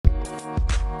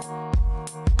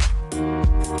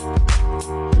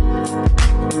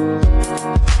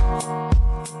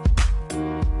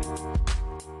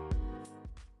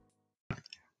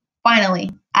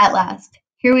At last,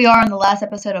 here we are on the last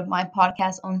episode of my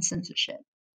podcast on censorship.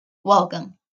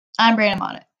 Welcome. I'm Brandon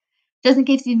Mata. Just in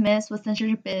case you've missed what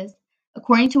censorship is,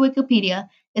 according to Wikipedia,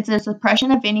 it's the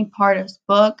suppression of any part of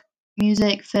book,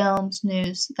 music, films,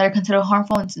 news that are considered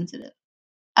harmful and sensitive.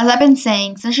 As I've been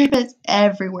saying, censorship is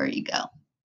everywhere you go,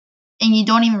 and you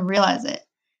don't even realize it.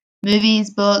 Movies,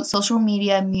 books, social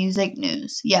media, music,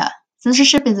 news. Yeah,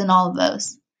 censorship is in all of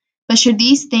those. But should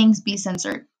these things be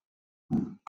censored?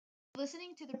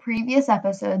 Listening to the previous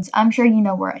episodes, I'm sure you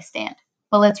know where I stand,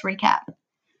 but let's recap.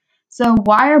 So,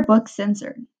 why are books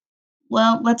censored?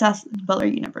 Well, let's ask Butler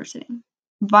University.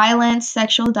 Violence,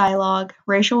 sexual dialogue,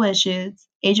 racial issues,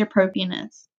 age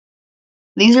appropriateness.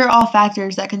 These are all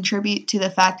factors that contribute to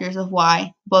the factors of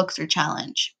why books are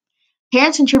challenged.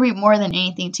 Parents contribute more than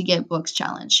anything to get books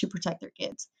challenged to protect their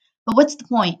kids. But what's the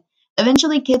point?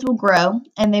 Eventually, kids will grow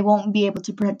and they won't be able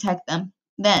to protect them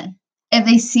then. If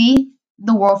they see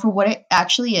the world for what it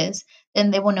actually is, then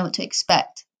they will know what to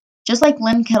expect. Just like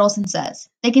Lynn Kettleson says,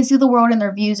 they can see the world in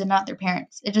their views and not their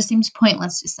parents. It just seems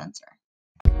pointless to censor.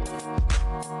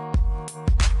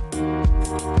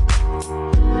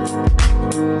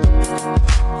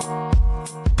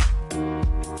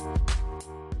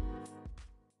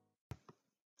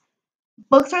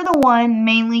 Books are the one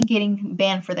mainly getting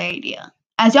banned for their idea.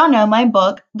 As y'all know, my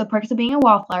book, The Perks of Being a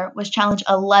Wallflower, was challenged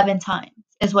 11 times,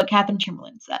 is what Catherine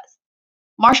Chamberlain says.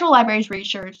 Marshall Library's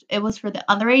research, it was for the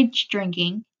underage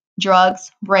drinking,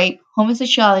 drugs, rape,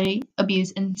 homosexuality,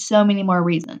 abuse, and so many more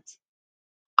reasons.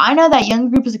 I know that young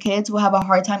groups of kids will have a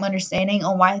hard time understanding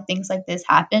on why things like this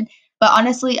happen, but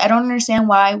honestly, I don't understand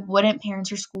why wouldn't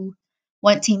parents or school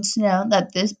want teens to know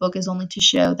that this book is only to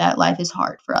show that life is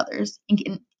hard for others and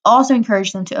can also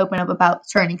encourage them to open up about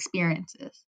certain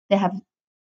experiences they have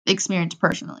experienced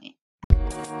personally.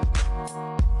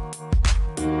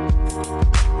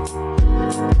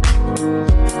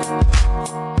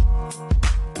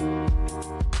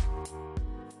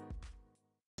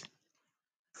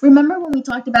 Remember when we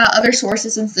talked about other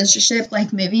sources of censorship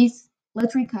like movies?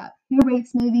 Let's recap. Who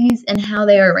rates movies and how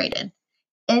they are rated?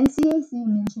 NCAC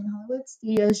mentioned Hollywood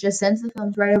studios just sends the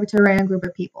films right over to a random group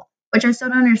of people, which I still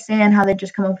don't understand how they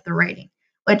just come up with a rating,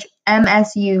 which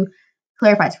MSU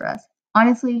clarifies for us.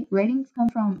 Honestly, ratings come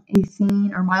from a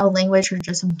scene or mild language or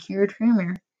just some cured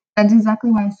humor. That's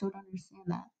exactly why I still don't understand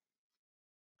that.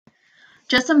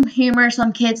 Just some humor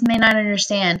some kids may not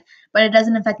understand, but it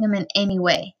doesn't affect them in any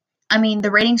way. I mean,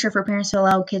 the ratings are for parents to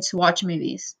allow kids to watch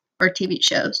movies or TV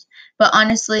shows, but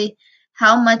honestly,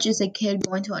 how much is a kid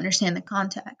going to understand the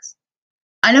context?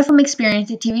 I know from experience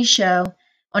a TV show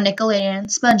on Nickelodeon,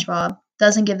 SpongeBob,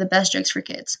 doesn't give the best jokes for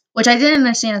kids, which I didn't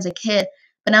understand as a kid,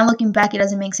 but now looking back, it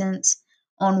doesn't make sense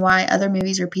on why other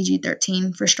movies are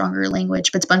PG-13 for stronger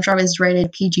language, but SpongeBob is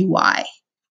rated PGY.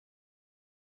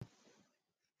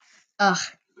 Ugh,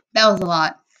 that was a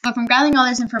lot. But from gathering all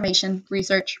this information,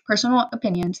 research, personal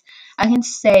opinions, I can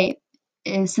say,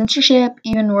 is censorship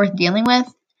even worth dealing with?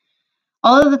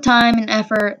 All of the time and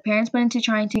effort parents put into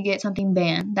trying to get something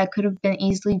banned that could have been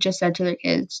easily just said to their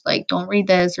kids, like, don't read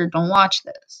this or don't watch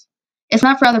this. It's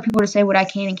not for other people to say what I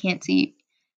can and can't see,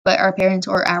 but our parents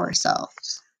or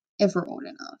ourselves, if we're old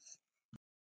enough.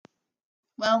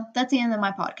 Well, that's the end of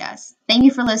my podcast. Thank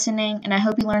you for listening, and I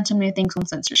hope you learned some new things on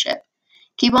censorship.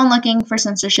 Keep on looking for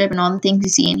censorship and all the things you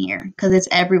see in here, because it's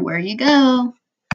everywhere you go.